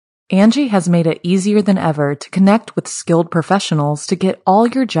Angie has made it easier than ever to connect with skilled professionals to get all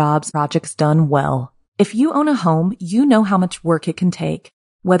your jobs projects done well. If you own a home, you know how much work it can take,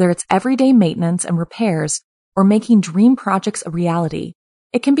 whether it's everyday maintenance and repairs or making dream projects a reality.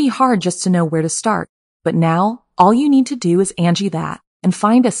 It can be hard just to know where to start, but now all you need to do is Angie that and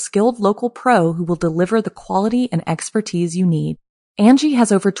find a skilled local pro who will deliver the quality and expertise you need. Angie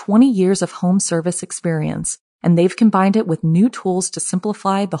has over 20 years of home service experience, and they've combined it with new tools to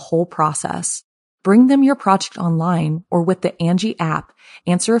simplify the whole process. Bring them your project online or with the Angie app,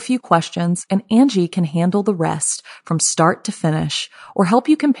 answer a few questions, and Angie can handle the rest from start to finish or help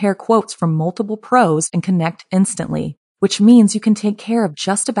you compare quotes from multiple pros and connect instantly, which means you can take care of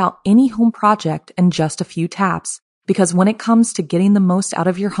just about any home project in just a few taps. Because when it comes to getting the most out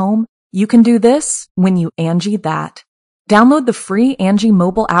of your home, you can do this when you Angie that. Download the free Angie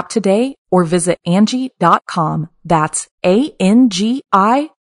mobile app today or visit Angie.com. That's ANGI.com.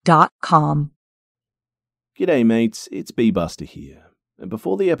 G'day mates, it's B-Buster here. And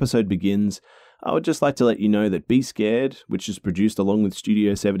before the episode begins, I would just like to let you know that Be Scared, which is produced along with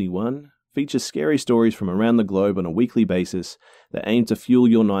Studio 71, features scary stories from around the globe on a weekly basis that aim to fuel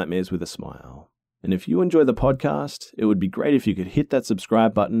your nightmares with a smile. And if you enjoy the podcast, it would be great if you could hit that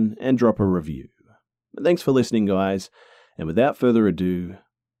subscribe button and drop a review. But thanks for listening, guys. And without further ado,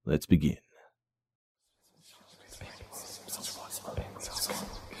 let's begin.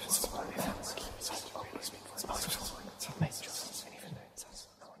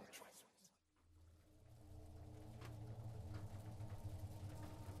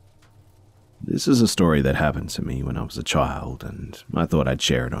 This is a story that happened to me when I was a child, and I thought I'd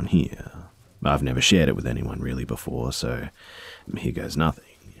share it on here. I've never shared it with anyone really before, so here goes nothing.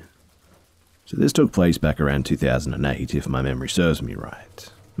 So this took place back around 2008, if my memory serves me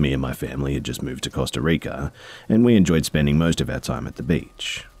right. Me and my family had just moved to Costa Rica, and we enjoyed spending most of our time at the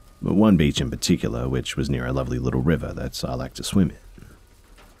beach. But one beach in particular, which was near a lovely little river that I like to swim in.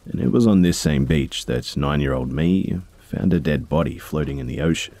 And it was on this same beach that 9-year-old me found a dead body floating in the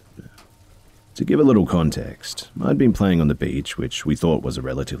ocean. To give a little context, I'd been playing on the beach, which we thought was a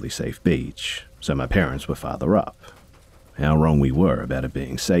relatively safe beach, so my parents were farther up. How wrong we were about it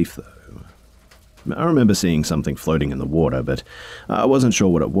being safe, though. I remember seeing something floating in the water, but I wasn't sure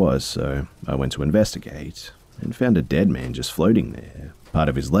what it was, so I went to investigate, and found a dead man just floating there. Part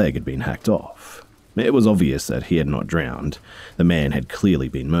of his leg had been hacked off. It was obvious that he had not drowned. The man had clearly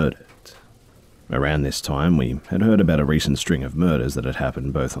been murdered. Around this time, we had heard about a recent string of murders that had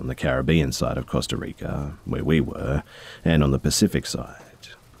happened both on the Caribbean side of Costa Rica, where we were, and on the Pacific side.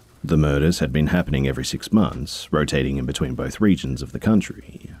 The murders had been happening every 6 months, rotating in between both regions of the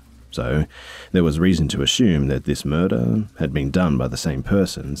country. So, there was reason to assume that this murder had been done by the same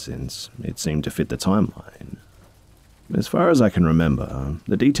person since it seemed to fit the timeline. As far as I can remember,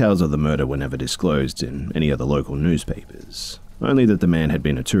 the details of the murder were never disclosed in any of the local newspapers, only that the man had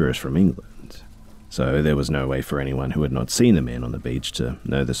been a tourist from England. So there was no way for anyone who had not seen the man on the beach to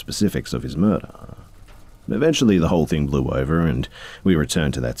know the specifics of his murder. Eventually the whole thing blew over and we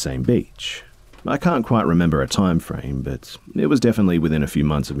returned to that same beach. I can't quite remember a time frame, but it was definitely within a few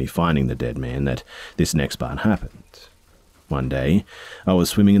months of me finding the dead man that this next part happened. One day, I was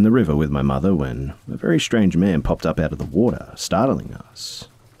swimming in the river with my mother when a very strange man popped up out of the water, startling us.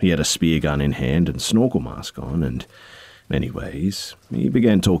 He had a spear gun in hand and snorkel mask on, and anyways, he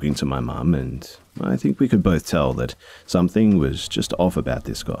began talking to my mum, and I think we could both tell that something was just off about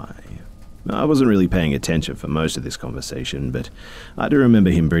this guy. I wasn't really paying attention for most of this conversation, but I do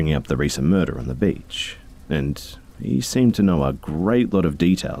remember him bringing up the recent murder on the beach, and he seemed to know a great lot of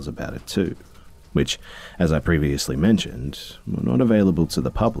details about it too, which, as I previously mentioned, were not available to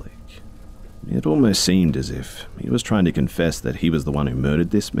the public. It almost seemed as if he was trying to confess that he was the one who murdered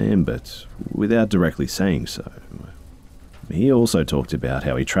this man, but without directly saying so. He also talked about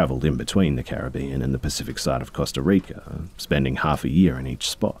how he travelled in between the Caribbean and the Pacific side of Costa Rica, spending half a year in each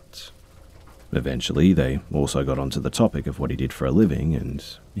spot. Eventually, they also got onto the topic of what he did for a living, and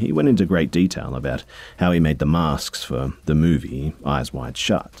he went into great detail about how he made the masks for the movie Eyes Wide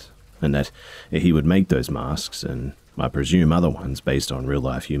Shut, and that he would make those masks, and I presume other ones based on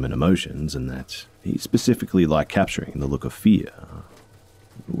real-life human emotions, and that he specifically liked capturing the look of fear.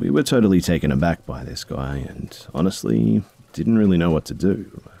 We were totally taken aback by this guy, and honestly, didn't really know what to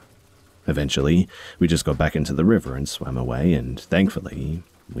do. Eventually, we just got back into the river and swam away, and thankfully,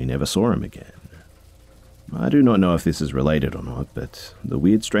 we never saw him again. I do not know if this is related or not, but the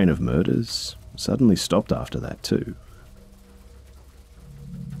weird strain of murders suddenly stopped after that too.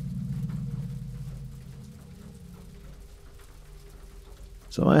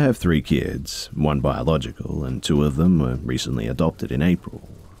 So I have 3 kids, 1 biological, and 2 of them were recently adopted in April.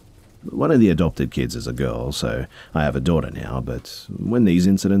 One of the adopted kids is a girl, so I have a daughter now, but when these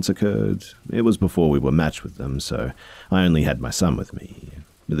incidents occurred, it was before we were matched with them, so I only had my son with me.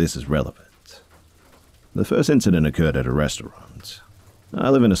 This is relevant. The first incident occurred at a restaurant. I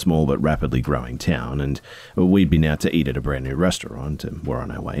live in a small but rapidly growing town, and we'd been out to eat at a brand new restaurant and were on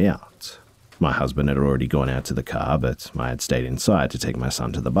our way out. My husband had already gone out to the car, but I had stayed inside to take my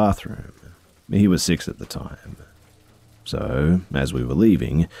son to the bathroom. He was 6 at the time. So, as we were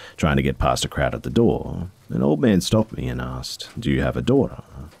leaving, trying to get past a crowd at the door, an old man stopped me and asked, "Do you have a daughter?"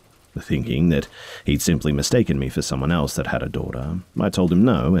 Thinking that he'd simply mistaken me for someone else that had a daughter, I told him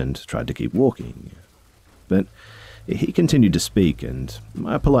no and tried to keep walking. But he continued to speak and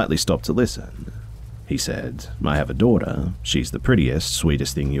I politely stopped to listen. He said, "I have a daughter. She's the prettiest,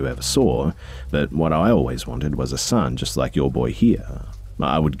 sweetest thing you ever saw, but what I always wanted was a son just like your boy here.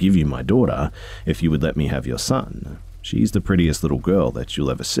 I would give you my daughter if you would let me have your son. She's the prettiest little girl that you'll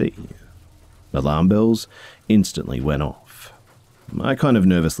ever see." Alarm bells instantly went off. I kind of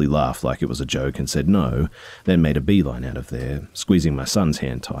nervously laughed like it was a joke and said no, then made a beeline out of there, squeezing my son's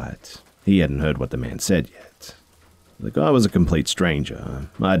hand tight. He hadn't heard what the man said yet. The guy was a complete stranger.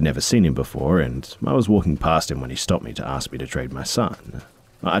 I'd never seen him before, and I was walking past him when he stopped me to ask me to trade my son.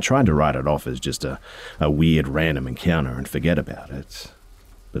 I tried to write it off as just a weird random encounter and forget about it.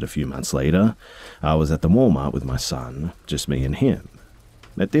 But a few months later, I was at the Walmart with my son, just me and him.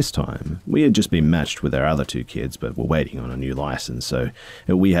 At this time, we had just been matched with our other 2 kids but were waiting on a new license, so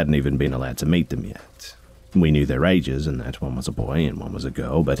we hadn't even been allowed to meet them yet. We knew their ages and that one was a boy and one was a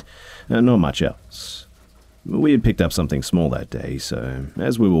girl, but not much else. We had picked up something small that day, so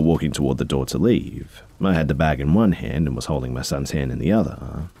as we were walking toward the door to leave, I had the bag in one hand and was holding my son's hand in the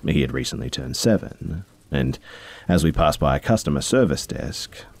other. He had recently turned 7. And as we passed by a customer service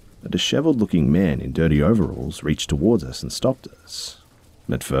desk, a disheveled-looking man in dirty overalls reached towards us and stopped us.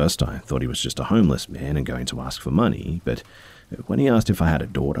 At first, I thought he was just a homeless man and going to ask for money, but when he asked if I had a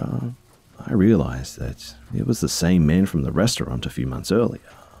daughter, I realized that it was the same man from the restaurant a few months earlier.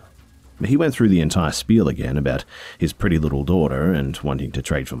 He went through the entire spiel again about his pretty little daughter and wanting to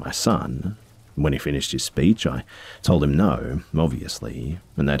trade for my son. When he finished his speech, I told him no, obviously,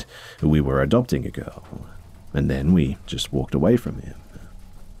 and that we were adopting a girl, and then we just walked away from him.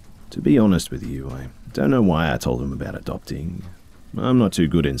 To be honest with you, I don't know why I told him about adopting. I'm not too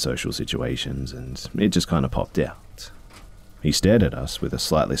good in social situations, and it just kind of popped out. He stared at us with a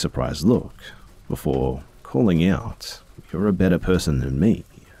slightly surprised look, before calling out, "You're a better person than me."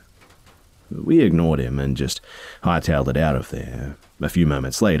 We ignored him and just hightailed it out of there. A few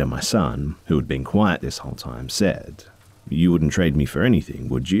moments later, my son, who had been quiet this whole time, said, "You wouldn't trade me for anything,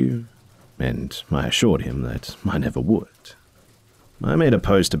 would you?" And I assured him that I never would. I made a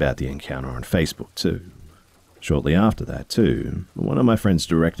post about the encounter on Facebook too. Shortly after that too, one of my friends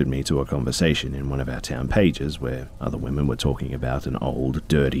directed me to a conversation in one of our town pages where other women were talking about an old,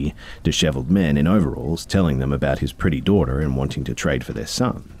 dirty, disheveled man in overalls telling them about his pretty daughter and wanting to trade for their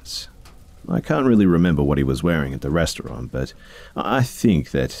sons. I can't really remember what he was wearing at the restaurant, but I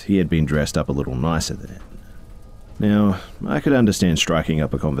think that he had been dressed up a little nicer then. Now, I could understand striking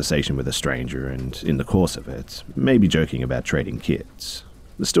up a conversation with a stranger and, in the course of it, maybe joking about trading kids.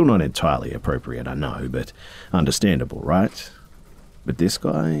 Still not entirely appropriate, I know, but understandable, right? But this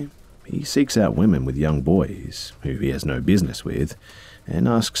guy, he seeks out women with young boys, who he has no business with, and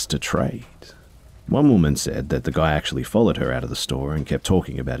asks to trade. One woman said that the guy actually followed her out of the store and kept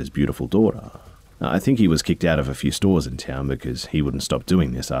talking about his beautiful daughter. I think he was kicked out of a few stores in town because he wouldn't stop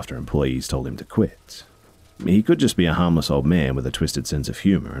doing this after employees told him to quit. He could just be a harmless old man with a twisted sense of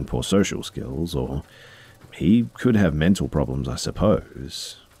humor and poor social skills, or he could have mental problems, I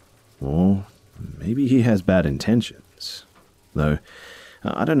suppose. Or maybe he has bad intentions. Though,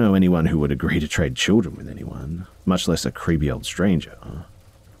 I don't know anyone who would agree to trade children with anyone, much less a creepy old stranger.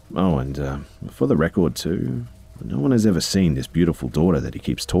 Oh, and for the record too, no one has ever seen this beautiful daughter that he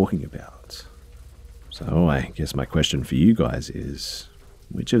keeps talking about. So I guess my question for you guys is,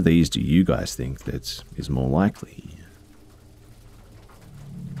 which of these do you guys think that is more likely?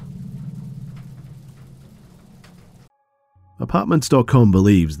 Apartments.com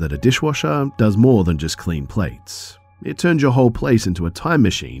believes that a dishwasher does more than just clean plates. It turns your whole place into a time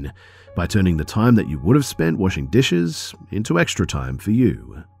machine by turning the time that you would have spent washing dishes into extra time for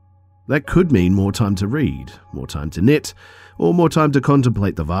you. That could mean more time to read, more time to knit, or more time to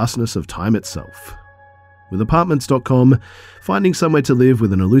contemplate the vastness of time itself. With Apartments.com, finding somewhere to live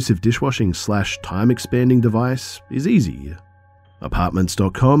with an elusive dishwashing/time expanding device is easy.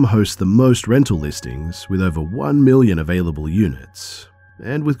 Apartments.com hosts the most rental listings with over 1 million available units.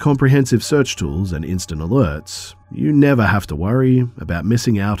 And with comprehensive search tools and instant alerts, you never have to worry about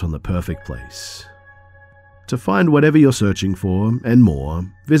missing out on the perfect place. To find whatever you're searching for and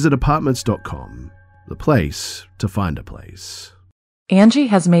more, visit apartments.com, the place to find a place. Angie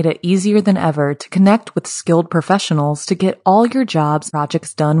has made it easier than ever to connect with skilled professionals to get all your jobs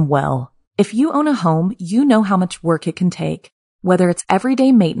projects done well. If you own a home, you know how much work it can take, whether it's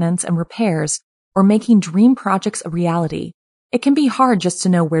everyday maintenance and repairs or making dream projects a reality. It can be hard just to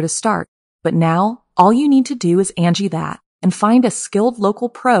know where to start, but now all you need to do is Angie that and find a skilled local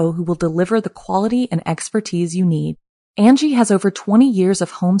pro who will deliver the quality and expertise you need. Angie has over 20 years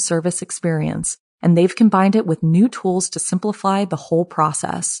of home service experience, and they've combined it with new tools to simplify the whole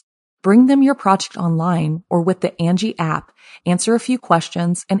process. Bring them your project online or with the Angie app, answer a few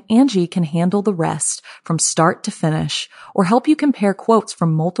questions, and Angie can handle the rest from start to finish or help you compare quotes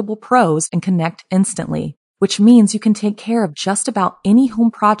from multiple pros and connect instantly, which means you can take care of just about any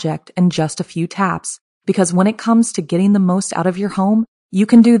home project in just a few taps. Because when it comes to getting the most out of your home, you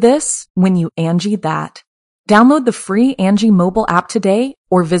can do this when you Angie that. Download the free Angie mobile app today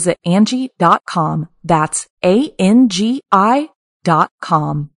or visit Angie.com. That's ANGI.com.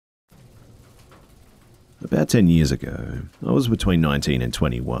 About 10 years ago, I was between 19 and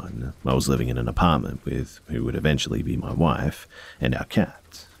 21. I was living in an apartment with who would eventually be my wife and our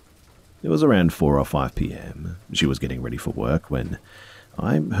cat. It was around 4 or 5 p.m. She was getting ready for work when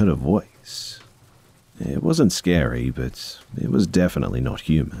I heard a voice. It wasn't scary, but it was definitely not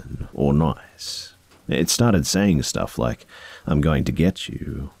human or nice. It started saying stuff like, "I'm going to get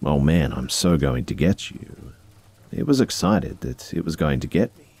you. Oh man, I'm so going to get you." It was excited that it was going to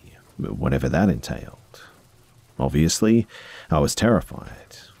get me, whatever that entailed. Obviously, I was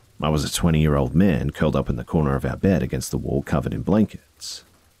terrified. I was a 20-year-old man curled up in the corner of our bed against the wall covered in blankets.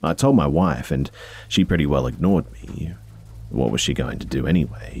 I told my wife, and she pretty well ignored me. What was she going to do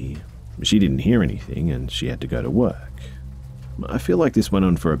anyway? She didn't hear anything, and she had to go to work. I feel like this went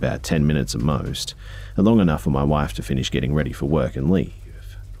on for about 10 minutes at most, long enough for my wife to finish getting ready for work and leave.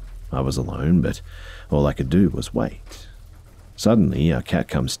 I was alone, but all I could do was wait. Suddenly, our cat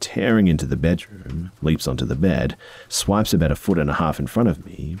comes tearing into the bedroom, leaps onto the bed, swipes about 1.5 feet in front of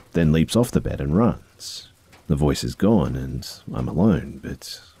me, then leaps off the bed and runs. The voice is gone, and I'm alone,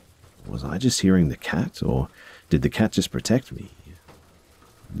 but was I just hearing the cat, or did the cat just protect me?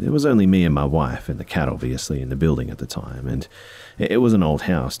 There was only me and my wife and the cat obviously in the building at the time, and it was an old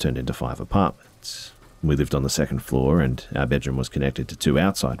house turned into 5 apartments. We lived on the 2nd floor, and our bedroom was connected to 2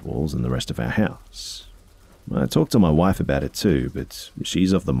 outside walls and the rest of our house. I talked to my wife about it too, but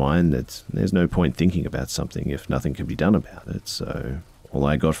she's of the mind that there's no point thinking about something if nothing can be done about it, so all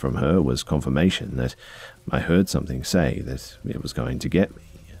I got from her was confirmation that I heard something say that it was going to get me.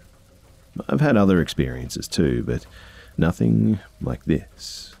 I've had other experiences too, but nothing like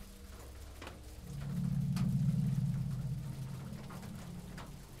this.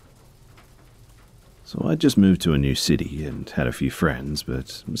 So I just moved to a new city and had a few friends,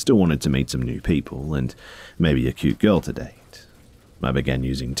 but still wanted to meet some new people and maybe a cute girl to date. I began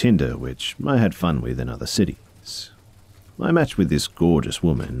using Tinder, which I had fun with in other cities. I matched with this gorgeous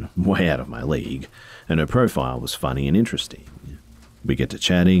woman, way out of my league, and her profile was funny and interesting. We get to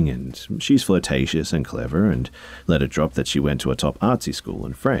chatting, and she's flirtatious and clever, and let it drop that she went to a top artsy school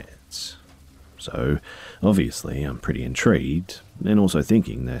in France. So, obviously, I'm pretty intrigued, and also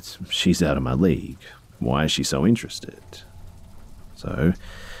thinking that she's out of my league. Why is she so interested? So,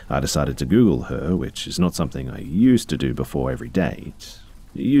 I decided to Google her, which is not something I used to do before every date.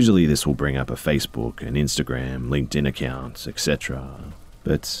 Usually this will bring up a Facebook, an Instagram, LinkedIn account, etc.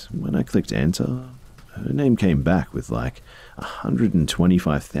 But when I clicked enter, her name came back with like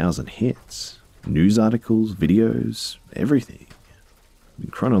 125,000 hits. News articles, videos, everything.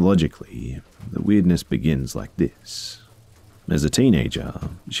 And chronologically, the weirdness begins like this. As a teenager,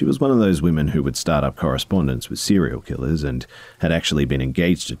 she was one of those women who would start up correspondence with serial killers and had actually been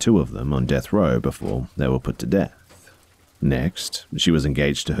engaged to 2 of them on death row before they were put to death. Next, she was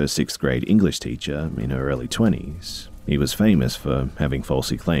engaged to her 6th grade English teacher in her early 20s. He was famous for having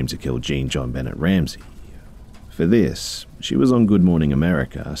falsely claimed to kill Jean John Bennett Ramsey. For this, she was on Good Morning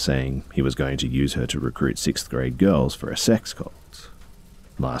America saying he was going to use her to recruit 6th grade girls for a sex cult.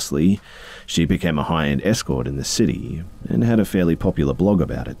 Lastly, she became a high-end escort in the city and had a fairly popular blog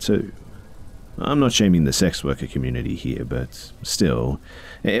about it too. I'm not shaming the sex worker community here, but still,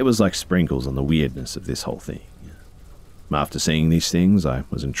 it was like sprinkles on the weirdness of this whole thing. After seeing these things, I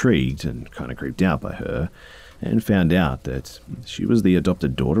was intrigued and kind of creeped out by her, and found out that she was the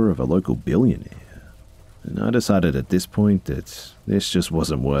adopted daughter of a local billionaire. And I decided at this point that this just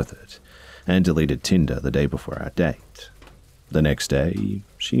wasn't worth it, and deleted Tinder the day before our date. The next day,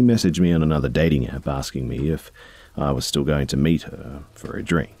 she messaged me on another dating app asking me if I was still going to meet her for a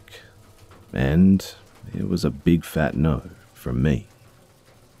drink. And it was a big fat no from me.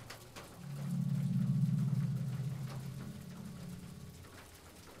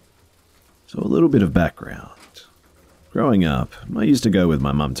 So a little bit of background. Growing up, I used to go with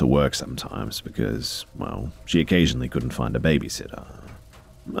my mum to work sometimes because, well, she occasionally couldn't find a babysitter.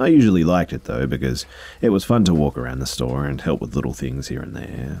 I usually liked it though because it was fun to walk around the store and help with little things here and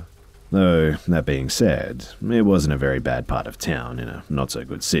there. Though, that being said, it wasn't a very bad part of town in a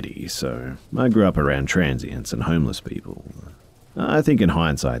not-so-good city, so I grew up around transients and homeless people. I think in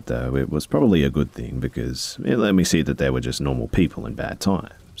hindsight, though, it was probably a good thing because it let me see that they were just normal people in bad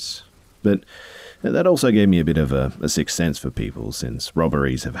times. But that also gave me a bit of a sixth sense for people since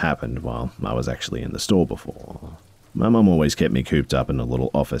robberies have happened while I was actually in the store before. My mum always kept me cooped up in a little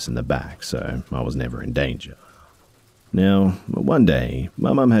office in the back, so I was never in danger. Now, one day,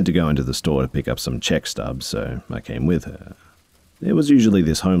 my mum had to go into the store to pick up some check stubs, so I came with her. There was usually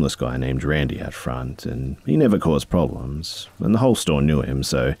this homeless guy named Randy out front, and he never caused problems, and the whole store knew him,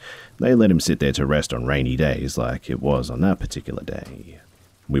 so they let him sit there to rest on rainy days like it was on that particular day.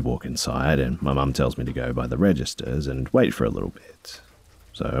 We walk inside, and my mum tells me to go by the registers and wait for a little bit.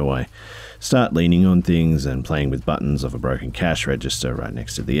 So I start leaning on things and playing with buttons of a broken cash register right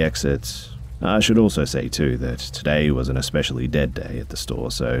next to the exit. I should also say too that today was an especially dead day at the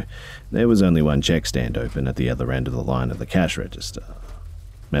store, so there was only one check stand open at the other end of the line of the cash register.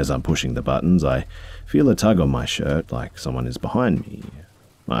 As I'm pushing the buttons, I feel a tug on my shirt like someone is behind me.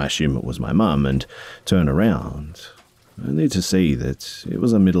 I assume it was my mum and turn around, only to see that it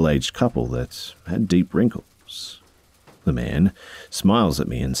was a middle-aged couple that had deep wrinkles. The man smiles at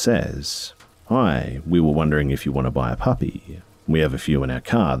me and says, "Hi, we were wondering if you want to buy a puppy. We have a few in our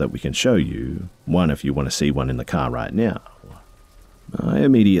car that we can show you, one if you want to see one in the car right now." I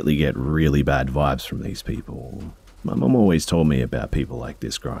immediately get really bad vibes from these people. My mum always told me about people like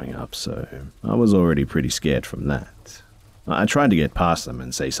this growing up, so I was already pretty scared from that. I tried to get past them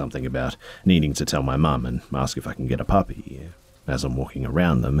and say something about needing to tell my mum and ask if I can get a puppy. As I'm walking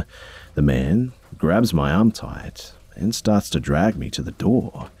around them, the man grabs my arm tight and starts to drag me to the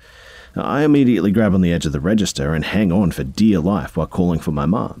door. I immediately grab on the edge of the register and hang on for dear life while calling for my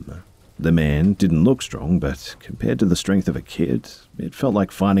mum. The man didn't look strong, but compared to the strength of a kid, it felt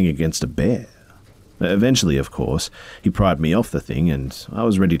like fighting against a bear. Eventually, of course, he pried me off the thing and I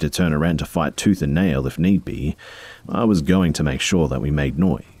was ready to turn around to fight tooth and nail if need be. I was going to make sure that we made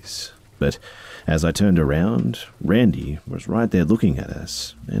noise. But as I turned around, Randy was right there looking at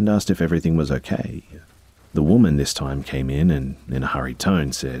us and asked if everything was okay. The woman this time came in a hurried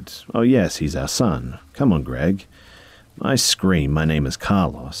tone, said, "Oh yes, he's our son. Come on, Greg." I screamed, "My name is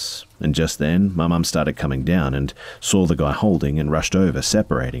Carlos," and just then my mum started coming down and saw the guy holding and rushed over,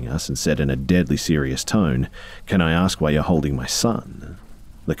 separating us, and said in a deadly serious tone, "Can I ask why you're holding my son?"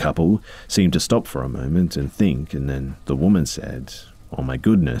 The couple seemed to stop for a moment and think, and then the woman said, "Oh my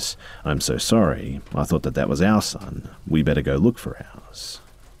goodness, I'm so sorry. I thought that was our son. We better go look for ours,"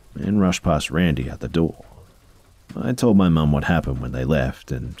 and rushed past Randy out the door. I told my mum what happened when they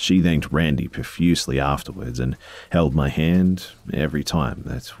left, and she thanked Randy profusely afterwards and held my hand every time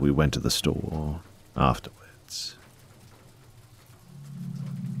that we went to the store afterwards.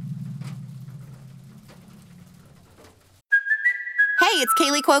 Hey, it's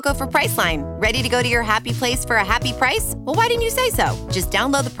Kaylee Cuoco for Priceline. Ready to go to your happy place for a happy price? Well, why didn't you say so? Just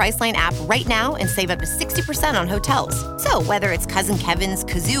download the Priceline app right now and save up to 60% on hotels. So whether it's Cousin Kevin's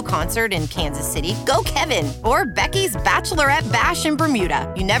Kazoo Concert in Kansas City, go Kevin, or Becky's Bachelorette Bash in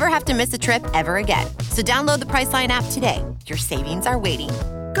Bermuda, you never have to miss a trip ever again. So download the Priceline app today. Your savings are waiting.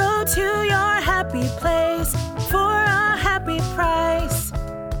 Go to your happy place for a happy price.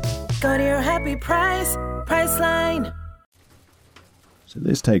 Go to your happy price, Priceline. So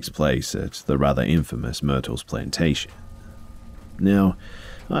this takes place at the rather infamous Myrtle's Plantation. Now,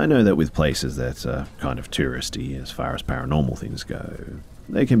 I know that with places that are kind of touristy as far as paranormal things go,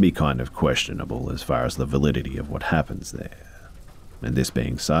 they can be kind of questionable as far as the validity of what happens there. And this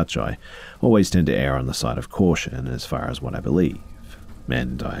being such, I always tend to err on the side of caution as far as what I believe.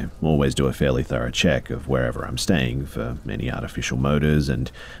 And I always do a fairly thorough check of wherever I'm staying for any artificial motors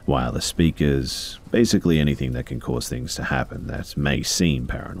and wireless speakers, basically anything that can cause things to happen that may seem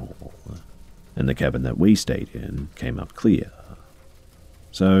paranormal. And the cabin that we stayed in came up clear.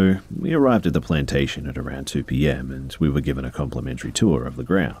 So we arrived at the plantation at around 2 p.m. and we were given a complimentary tour of the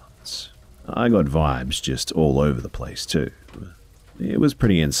grounds. I got vibes just all over the place too. It was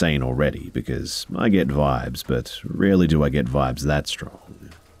pretty insane already because I get vibes, but rarely do I get vibes that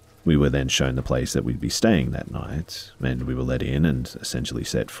strong. We were then shown the place that we'd be staying that night, and we were let in and essentially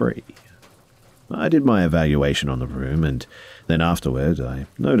set free. I did my evaluation on the room, and then afterward I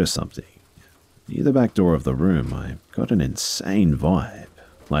noticed something. Near the back door of the room, I got an insane vibe,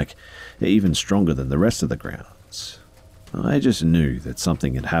 like even stronger than the rest of the grounds. I just knew that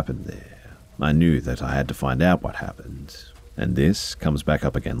something had happened there. I knew that I had to find out what happened, and this comes back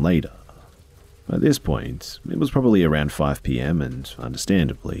up again later. By this point, it was probably around 5 p.m. and,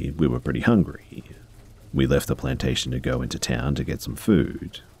 understandably, we were pretty hungry. We left the plantation to go into town to get some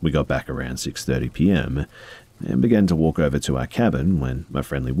food. We got back around 6:30 p.m. and began to walk over to our cabin when a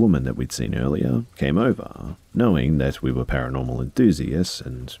friendly woman that we'd seen earlier came over, knowing that we were paranormal enthusiasts,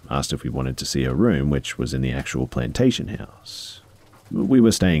 and asked if we wanted to see a room which was in the actual plantation house. We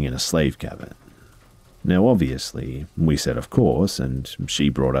were staying in a slave cabin. Now obviously, we said of course, and she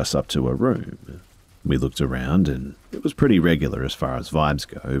brought us up to a room. We looked around and it was pretty regular as far as vibes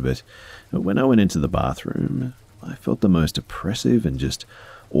go, but when I went into the bathroom, I felt the most oppressive and just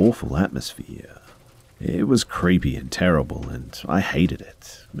awful atmosphere. It was creepy and terrible, and I hated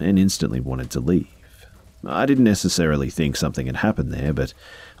it, and instantly wanted to leave. I didn't necessarily think something had happened there, but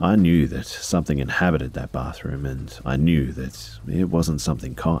I knew that something inhabited that bathroom, and I knew that it wasn't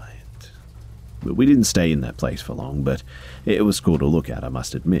something kind. We didn't stay in that place for long, but it was cool to look at, I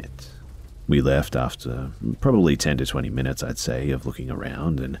must admit. We left after probably 10 to 20 minutes, I'd say, of looking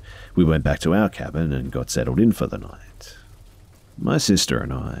around, and we went back to our cabin and got settled in for the night. My sister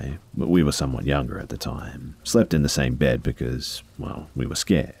and I, we were somewhat younger at the time, slept in the same bed because, well, we were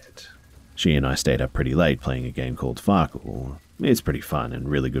scared. She and I stayed up pretty late playing a game called Farkle. It's pretty fun and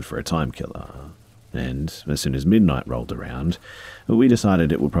really good for a time killer. And as soon as midnight rolled around, we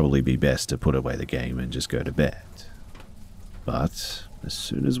decided it would probably be best to put away the game and just go to bed. But as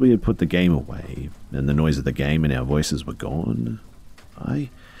soon as we had put the game away and the noise of the game and our voices were gone, I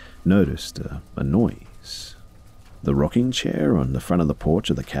noticed a noise. The rocking chair on the front of the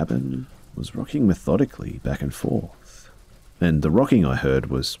porch of the cabin was rocking methodically back and forth. And the rocking I heard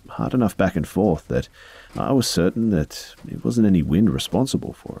was hard enough back and forth that I was certain that it wasn't any wind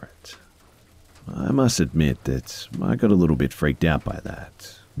responsible for it. I must admit that I got a little bit freaked out by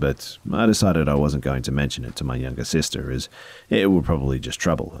that, but I decided I wasn't going to mention it to my younger sister as it would probably just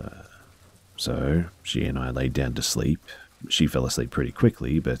trouble her. So she and I laid down to sleep. She fell asleep pretty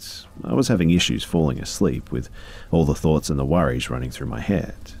quickly, but I was having issues falling asleep with all the thoughts and the worries running through my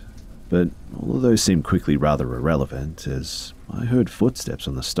head. But all of those seemed quickly rather irrelevant as I heard footsteps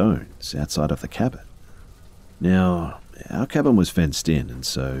on the stones outside of the cabin. Now, our cabin was fenced in, and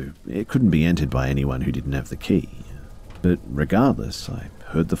so it couldn't be entered by anyone who didn't have the key. But regardless, I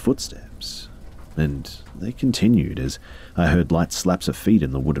heard the footsteps, and they continued as I heard light slaps of feet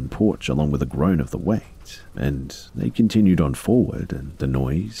in the wooden porch along with a groan of the weight, and they continued on forward, and the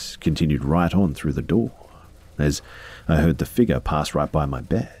noise continued right on through the door, as I heard the figure pass right by my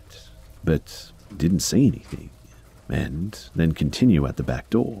bed, but didn't see anything, and then continue at the back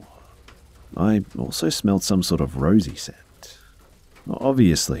door. I also smelled some sort of rosy scent.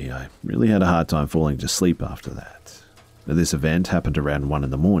 Obviously, I really had a hard time falling to sleep after that. This event happened around 1 in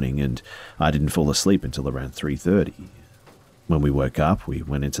the morning, and I didn't fall asleep until around 3:30. When we woke up, we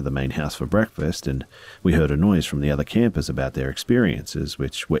went into the main house for breakfast, and we heard a noise from the other campers about their experiences,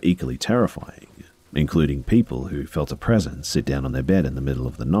 which were equally terrifying, including people who felt a presence sit down on their bed in the middle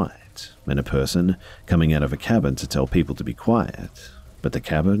of the night, and a person coming out of a cabin to tell people to be quiet. But the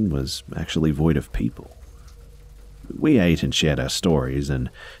cabin was actually void of people. We ate and shared our stories and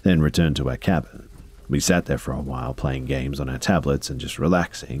then returned to our cabin. We sat there for a while playing games on our tablets and just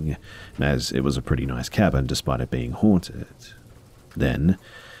relaxing, as it was a pretty nice cabin despite it being haunted. Then,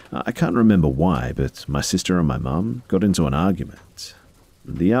 I can't remember why, but my sister and my mum got into an argument.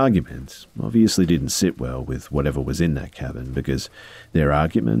 The argument obviously didn't sit well with whatever was in that cabin because their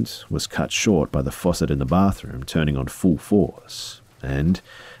argument was cut short by the faucet in the bathroom turning on full force and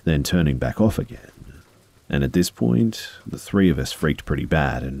then turning back off again. And at this point, the three of us freaked pretty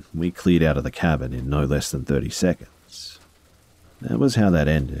bad, and we cleared out of the cabin in no less than 30 seconds. That was how that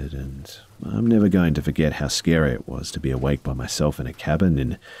ended, and I'm never going to forget how scary it was to be awake by myself in a cabin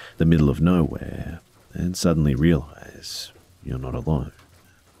in the middle of nowhere, and suddenly realize you're not alone.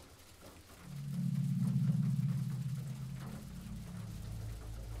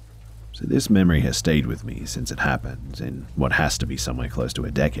 So this memory has stayed with me since it happened, in what has to be somewhere close to a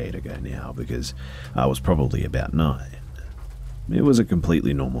decade ago now, because I was probably about 9. It was a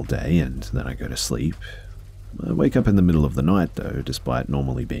completely normal day, and then I go to sleep. I wake up in the middle of the night, though, despite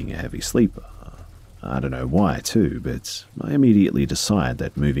normally being a heavy sleeper. I don't know why, too, but I immediately decide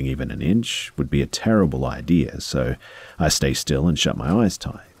that moving even an inch would be a terrible idea, so I stay still and shut my eyes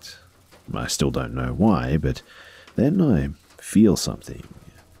tight. I still don't know why, but then I feel something.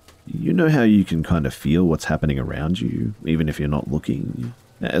 You know how you can kind of feel what's happening around you, even if you're not looking,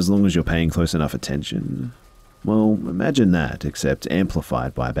 as long as you're paying close enough attention? Well, imagine that, except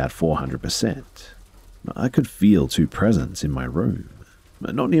amplified by about 400%. I could feel two presents in my room.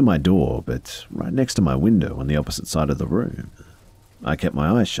 Not near my door, but right next to my window on the opposite side of the room. I kept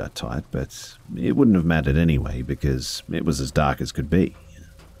my eyes shut tight, but it wouldn't have mattered anyway because it was as dark as could be.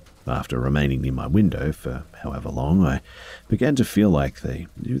 After remaining near my window for however long, I began to feel like they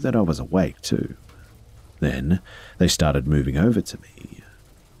knew that I was awake too. Then they started moving over to me.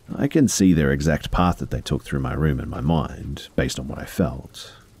 I can see their exact path that they took through my room in my mind, based on what I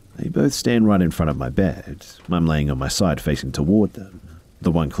felt. They both stand right in front of my bed. I'm laying on my side facing toward them.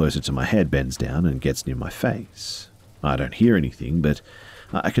 The one closer to my head bends down and gets near my face. I don't hear anything, but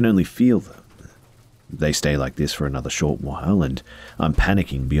I can only feel them. They stay like this for another short while, and I'm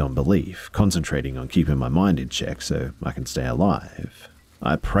panicking beyond belief, concentrating on keeping my mind in check so I can stay alive.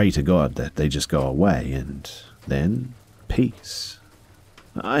 I pray to God that they just go away, and then peace.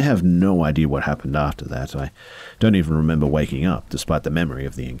 I have no idea what happened after that. I don't even remember waking up, despite the memory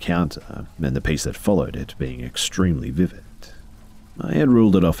of the encounter, and the peace that followed it being extremely vivid. I had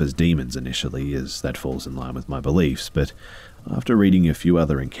ruled it off as demons initially, as that falls in line with my beliefs, but after reading a few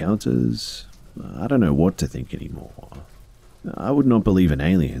other encounters, I don't know what to think anymore. I would not believe in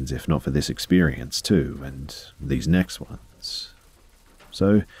aliens if not for this experience too, and these next ones.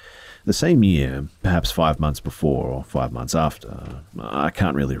 So, the same year, perhaps 5 months before or 5 months after, I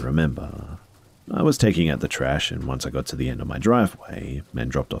can't really remember. I was taking out the trash, and once I got to the end of my driveway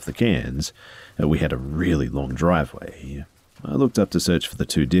and dropped off the cans, we had a really long driveway. I looked up to search for the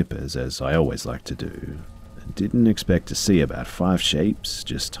two dippers, as I always like to do, and didn't expect to see about 5 shapes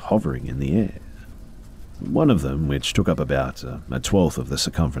just hovering in the air. One of them, which took up about a 1/12 of the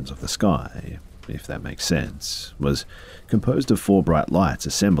circumference of the sky, if that makes sense, was composed of 4 bright lights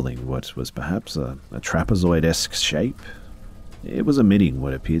assembling what was perhaps a trapezoid-esque shape. It was emitting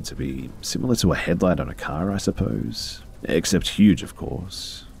what appeared to be similar to a headlight on a car, I suppose, except huge, of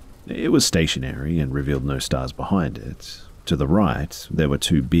course. It was stationary and revealed no stars behind it. To the right, there were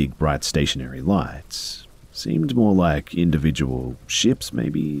 2 big, bright stationary lights. Seemed more like individual ships,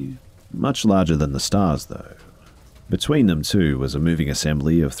 maybe. Much larger than the stars, though. Between them, too, was a moving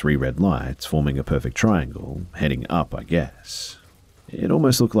assembly of 3 red lights forming a perfect triangle, heading up, I guess. It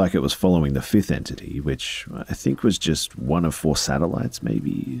almost looked like it was following the 5th entity, which I think was just one of 4 satellites,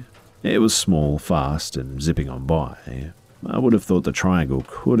 maybe. It was small, fast, and zipping on by. I would have thought the triangle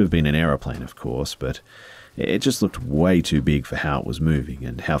could have been an aeroplane, of course, but it just looked way too big for how it was moving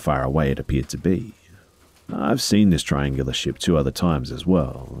and how far away it appeared to be. I've seen this triangular ship 2 other times as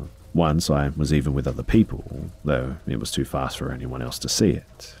well. Once I was even with other people, though it was too fast for anyone else to see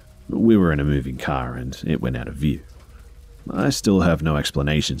it. We were in a moving car and it went out of view. I still have no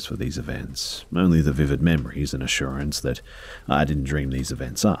explanations for these events, only the vivid memories and assurance that I didn't dream these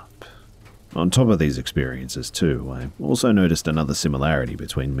events up. On top of these experiences too, I also noticed another similarity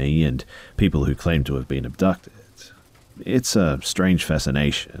between me and people who claim to have been abducted. It's a strange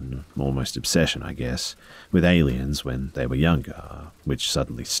fascination, almost obsession I guess, with aliens when they were younger, which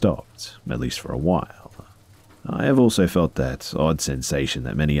suddenly stopped, at least for a while. I have also felt that odd sensation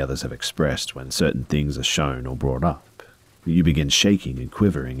that many others have expressed when certain things are shown or brought up. You begin shaking and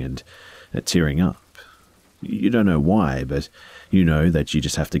quivering and tearing up. You don't know why, but you know that you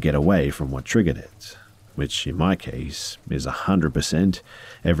just have to get away from what triggered it, which in my case is 100%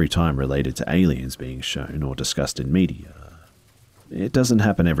 every time related to aliens being shown or discussed in media. It doesn't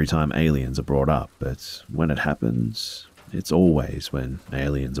happen every time aliens are brought up, but when it happens, it's always when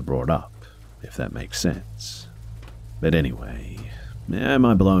aliens are brought up, if that makes sense. But anyway, am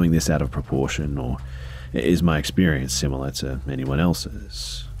I blowing this out of proportion, or is my experience similar to anyone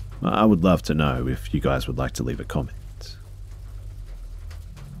else's? I would love to know if you guys would like to leave a comment.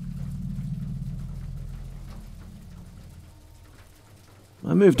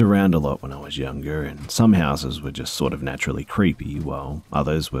 I moved around a lot when I was younger, and some houses were just sort of naturally creepy, while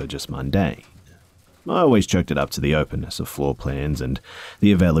others were just mundane. I always chalked it up to the openness of floor plans and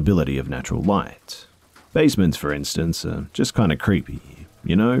the availability of natural light. Basements, for instance, are just kind of creepy,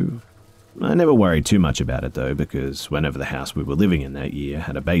 you know? I never worried too much about it though, because whenever the house we were living in that year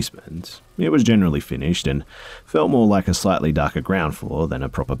had a basement, it was generally finished and felt more like a slightly darker ground floor than a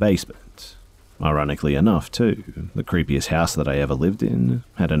proper basement. Ironically enough too, the creepiest house that I ever lived in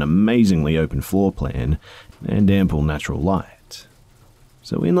had an amazingly open floor plan and ample natural light.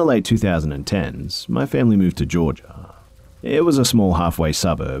 So in the late 2010s, my family moved to Georgia. It was a small halfway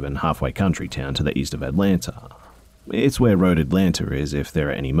suburb and halfway country town to the east of Atlanta. It's where Road Atlanta is if there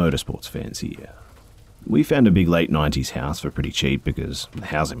are any motorsports fans here. We found a big late 90s house for pretty cheap because the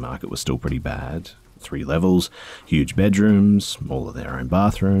housing market was still pretty bad. 3 levels, huge bedrooms, all of their own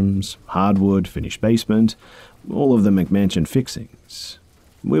bathrooms, hardwood, finished basement, all of the McMansion fixings.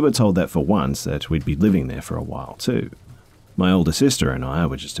 We were told that for once that we'd be living there for a while too. My older sister and I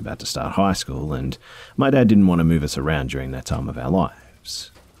were just about to start high school, and my dad didn't want to move us around during that time of our lives.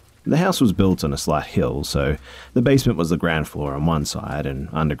 The house was built on a slight hill, so the basement was the ground floor on one side and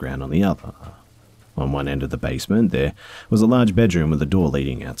underground on the other. On one end of the basement, there was a large bedroom with a door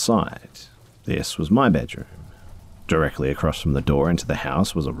leading outside. This was my bedroom. Directly across from the door into the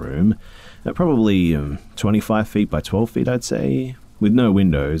house was a room, probably 25 feet by 12 feet, I'd say, with no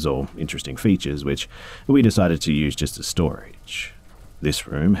windows or interesting features, which we decided to use just as storage. This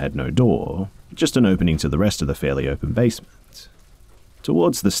room had no door, just an opening to the rest of the fairly open basement.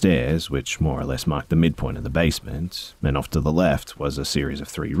 Towards the stairs, which more or less marked the midpoint of the basement, and off to the left was a series of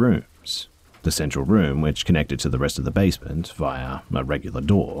 3 rooms. The central room, which connected to the rest of the basement via a regular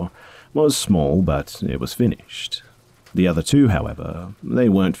door, was small, but it was finished. The other 2, however, they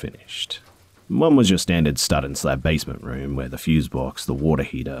weren't finished. One was your standard stud and slab basement room where the fuse box, the water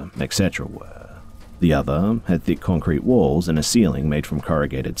heater, etc. were. The other had thick concrete walls and a ceiling made from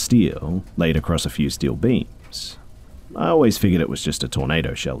corrugated steel, laid across a few steel beams. I always figured it was just a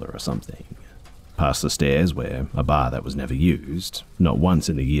tornado shelter or something. Past the stairs, where a bar that was never used, not once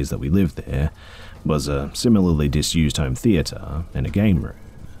in the years that we lived there, was a similarly disused home theatre and a game room.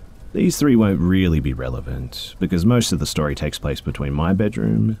 These 3 won't really be relevant, because most of the story takes place between my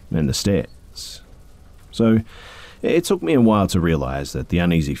bedroom and the stairs. So, it took me a while to realise that the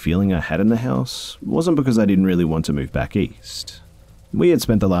uneasy feeling I had in the house wasn't because I didn't really want to move back east. We had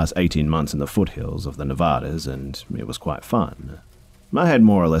spent the last 18 months in the foothills of the Nevadas, and it was quite fun. I had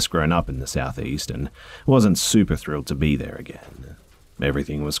more or less grown up in the southeast and wasn't super thrilled to be there again.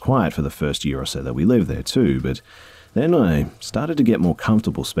 Everything was quiet for the first year or so that we lived there too, but then I started to get more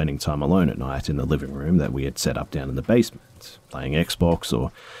comfortable spending time alone at night in the living room that we had set up down in the basement, playing Xbox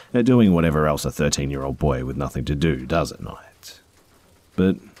or doing whatever else a 13-year-old boy with nothing to do does at night.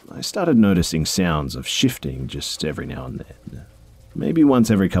 But I started noticing sounds of shifting just every now and then. Maybe once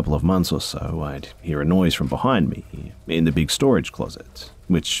every couple of months or so, I'd hear a noise from behind me, in the big storage closet,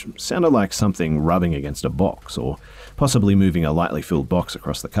 which sounded like something rubbing against a box, or possibly moving a lightly filled box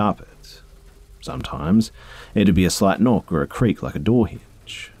across the carpet. Sometimes, it'd be a slight knock or a creak like a door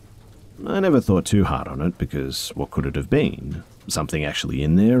hinge. I never thought too hard on it, because what could it have been? Something actually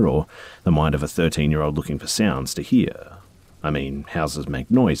in there, or the mind of a 13-year-old looking for sounds to hear? I mean, houses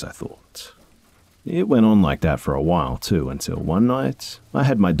make noise, I thought. It went on like that for a while too, until one night I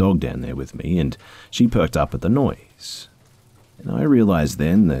had my dog down there with me and she perked up at the noise. And I realized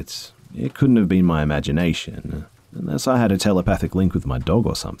then that it couldn't have been my imagination, unless I had a telepathic link with my dog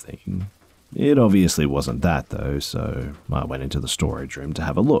or something. It obviously wasn't that though, so I went into the storage room to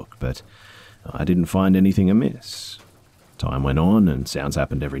have a look, but I didn't find anything amiss. Time went on and sounds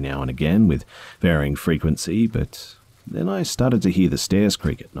happened every now and again with varying frequency, but then I started to hear the stairs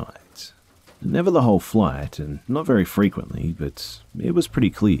creak at night. Never the whole flight, and not very frequently, but it was pretty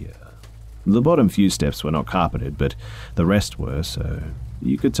clear. The bottom few steps were not carpeted, but the rest were, so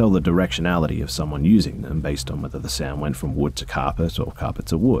you could tell the directionality of someone using them based on whether the sound went from wood to carpet or carpet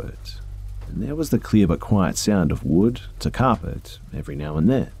to wood. And there was the clear but quiet sound of wood to carpet every now and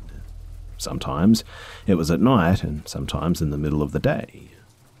then. Sometimes it was at night, and sometimes in the middle of the day.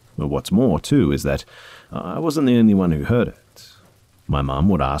 But what's more, too, is that I wasn't the only one who heard it. My mum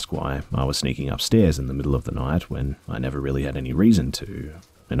would ask why I was sneaking upstairs in the middle of the night when I never really had any reason to,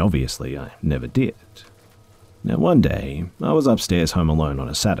 and obviously I never did. Now one day, I was upstairs home alone on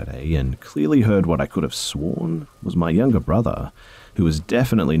a Saturday and clearly heard what I could have sworn was my younger brother, who was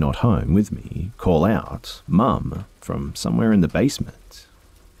definitely not home with me, call out, "Mum," from somewhere in the basement.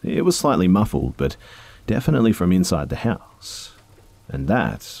 It was slightly muffled, but definitely from inside the house. And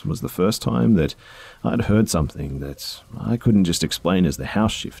that was the first time that I'd heard something that I couldn't just explain as the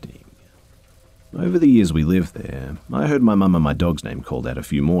house shifting. Over the years we lived there, I heard my mum and my dog's name called out a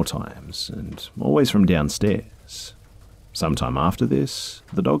few more times, and always from downstairs. Sometime after this,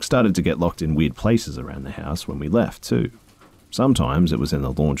 the dog started to get locked in weird places around the house when we left too. Sometimes it was in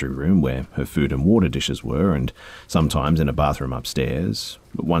the laundry room where her food and water dishes were, and sometimes in a bathroom upstairs,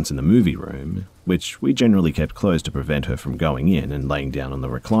 but once in the movie room, which we generally kept closed to prevent her from going in and laying down on the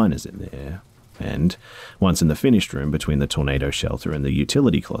recliners in there, and once in the finished room between the tornado shelter and the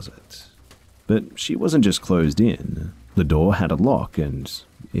utility closet. But she wasn't just closed in. The door had a lock, and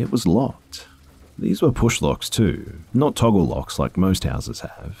it was locked. These were push locks too, not toggle locks like most houses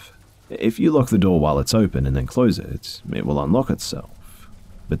have. If you lock the door while it's open and then close it, it will unlock itself.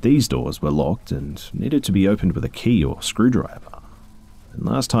 But these doors were locked and needed to be opened with a key or screwdriver. And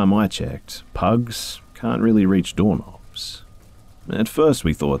last time I checked, pugs can't really reach doorknobs. At first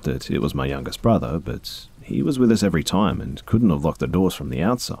we thought that it was my youngest brother, but he was with us every time and couldn't have locked the doors from the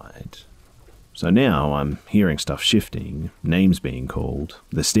outside. So now I'm hearing stuff shifting, names being called,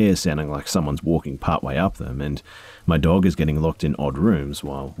 the stairs sounding like someone's walking partway up them, and my dog is getting locked in odd rooms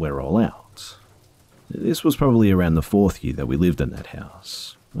while we're all out. This was probably around the 4th year that we lived in that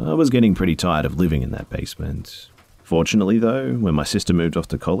house. I was getting pretty tired of living in that basement. Fortunately though, when my sister moved off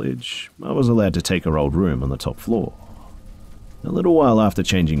to college, I was allowed to take her old room on the top floor. A little while after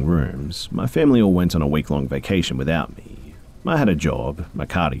changing rooms, my family all went on a week-long vacation without me. I had a job, a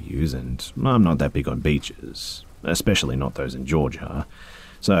car to use, and I'm not that big on beaches, especially not those in Georgia,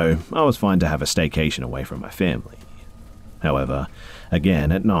 so I was fine to have a staycation away from my family. However,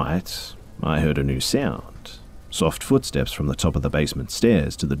 again at night, I heard a new sound, soft footsteps from the top of the basement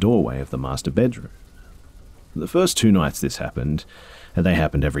stairs to the doorway of the master bedroom. The first 2 nights this happened, and they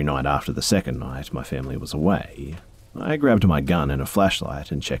happened every night after the second night my family was away, I grabbed my gun and a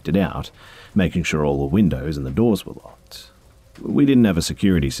flashlight and checked it out, making sure all the windows and the doors were locked. We didn't have a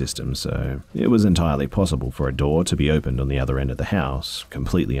security system, so it was entirely possible for a door to be opened on the other end of the house,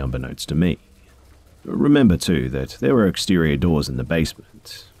 completely unbeknownst to me. Remember too that there were exterior doors in the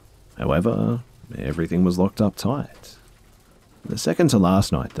basement. However, everything was locked up tight. The second to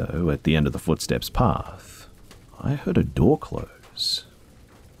last night though, at the end of the footsteps path, I heard a door close.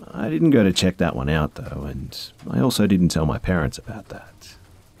 I didn't go to check that one out though, and I also didn't tell my parents about that.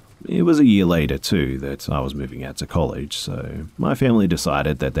 It was a year later too that I was moving out to college, so my family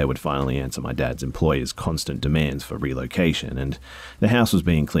decided that they would finally answer my dad's employer's constant demands for relocation, and the house was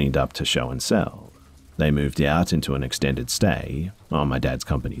being cleaned up to show and sell. They moved out into an extended stay, on my dad's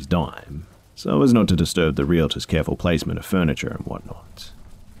company's dime, so as not to disturb the realtor's careful placement of furniture and whatnot.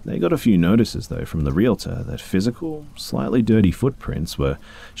 They got a few notices though from the realtor that physical, slightly dirty footprints were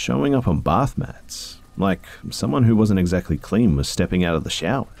showing up on bath mats, like someone who wasn't exactly clean was stepping out of the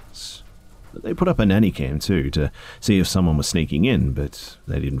showers. They put up a nanny cam too to see if someone was sneaking in, but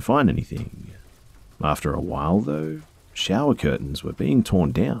they didn't find anything. After a while though, shower curtains were being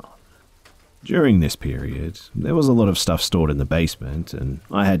torn down. During this period, there was a lot of stuff stored in the basement, and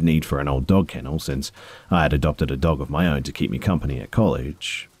I had need for an old dog kennel since I had adopted a dog of my own to keep me company at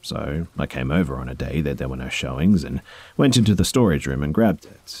college, so I came over on a day that there were no showings and went into the storage room and grabbed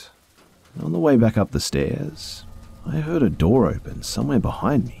it. On the way back up the stairs, I heard a door open somewhere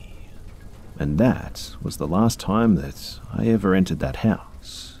behind me, and that was the last time that I ever entered that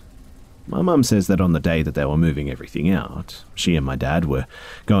house. My mum says that on the day that they were moving everything out, she and my dad were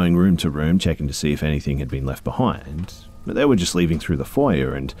going room to room checking to see if anything had been left behind, but they were just leaving through the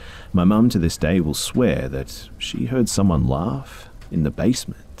foyer, and my mum to this day will swear that she heard someone laugh in the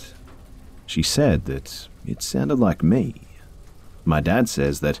basement. She said that it sounded like me. My dad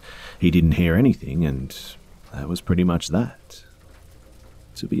says that he didn't hear anything, and that was pretty much that.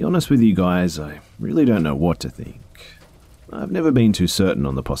 To be honest with you guys, I really don't know what to think. I've never been too certain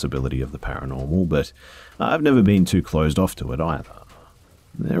on the possibility of the paranormal, but I've never been too closed off to it either.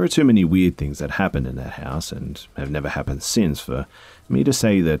 There are too many weird things that happened in that house and have never happened since for me to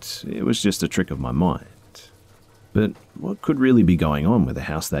say that it was just a trick of my mind. But what could really be going on with a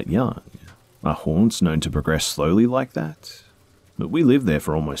house that young? Are haunts known to progress slowly like that? But we lived there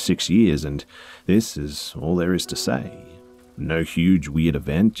for almost 6 years, and this is all there is to say. No huge weird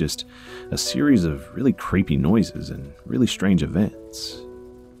event, just a series of really creepy noises and really strange events.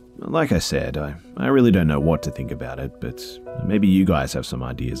 Like I said, I really don't know what to think about it, but maybe you guys have some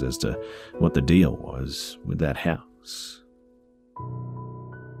ideas as to what the deal was with that house.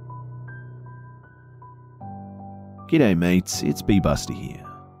 G'day mates, it's B-Buster here.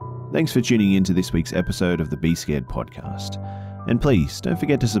 Thanks for tuning in to this week's episode of the Be Scared podcast. And please, don't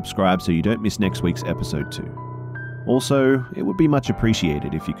forget to subscribe so you don't miss next week's episode too. Also, it would be much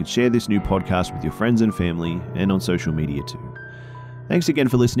appreciated if you could share this new podcast with your friends and family and on social media too. Thanks again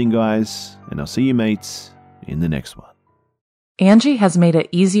for listening, guys, and I'll see you mates in the next one. Angie has made it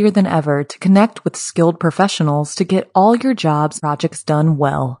easier than ever to connect with skilled professionals to get all your jobs projects done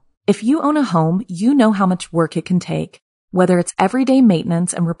well. If you own a home, you know how much work it can take, whether it's everyday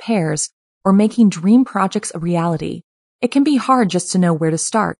maintenance and repairs or making dream projects a reality. It can be hard just to know where to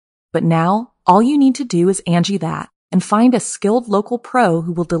start, but now all you need to do is Angie that and find a skilled local pro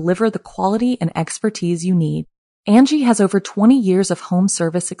who will deliver the quality and expertise you need. Angie has over 20 years of home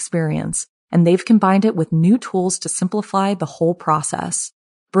service experience, and they've combined it with new tools to simplify the whole process.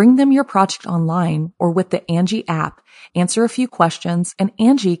 Bring them your project online or with the Angie app. Answer a few questions and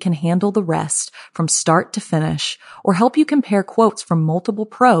Angie can handle the rest from start to finish or help you compare quotes from multiple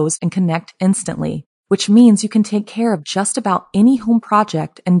pros and connect instantly, which means you can take care of just about any home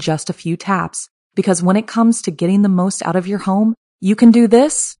project in just a few taps. Because when it comes to getting the most out of your home, you can do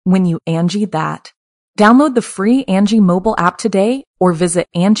this when you Angie that. Download the free Angie mobile app today or visit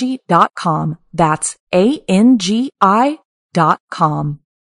Angie.com. That's ANGI.com.